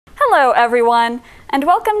Hello everyone, and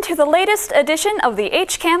welcome to the latest edition of the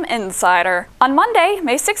HCAM Insider. On Monday,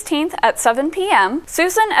 May 16th at 7 p.m.,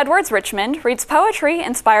 Susan Edwards Richmond reads poetry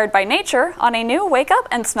inspired by nature on a new Wake Up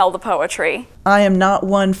and Smell the Poetry. I am not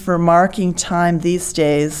one for marking time these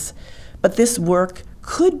days, but this work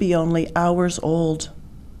could be only hours old.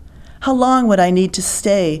 How long would I need to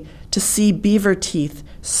stay to see beaver teeth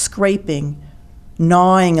scraping,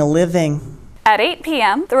 gnawing a living? At 8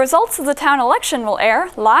 p.m., the results of the town election will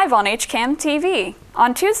air live on HCAM TV.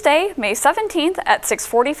 On Tuesday, May 17th at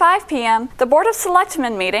 6:45 p.m., the Board of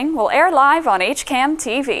Selectmen meeting will air live on HCAM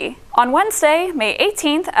TV. On Wednesday, May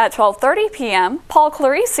 18th at 12:30 p.m., Paul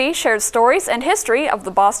Clarisi shares stories and history of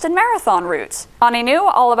the Boston Marathon route. On a new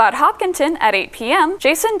All About Hopkinton at 8 p.m.,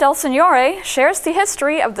 Jason Del Signore shares the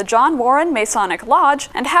history of the John Warren Masonic Lodge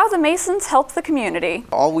and how the Masons helped the community.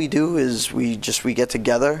 All we do is we get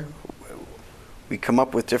together. We come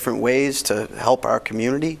up with different ways to help our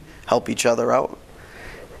community, help each other out,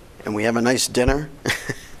 and we have a nice dinner,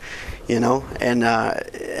 you know,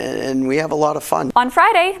 and we have a lot of fun. On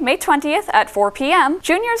Friday, May 20th at 4 p.m.,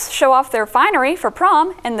 juniors show off their finery for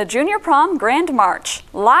prom in the Junior Prom Grand March,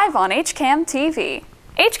 live on HCAM TV.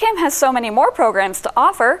 HCAM has so many more programs to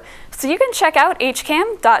offer, so you can check out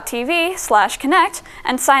hcam.tv/connect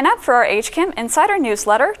and sign up for our HCAM Insider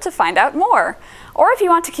newsletter to find out more. Or if you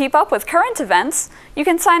want to keep up with current events, you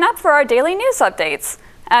can sign up for our daily news updates.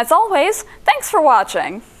 As always, thanks for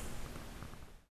watching.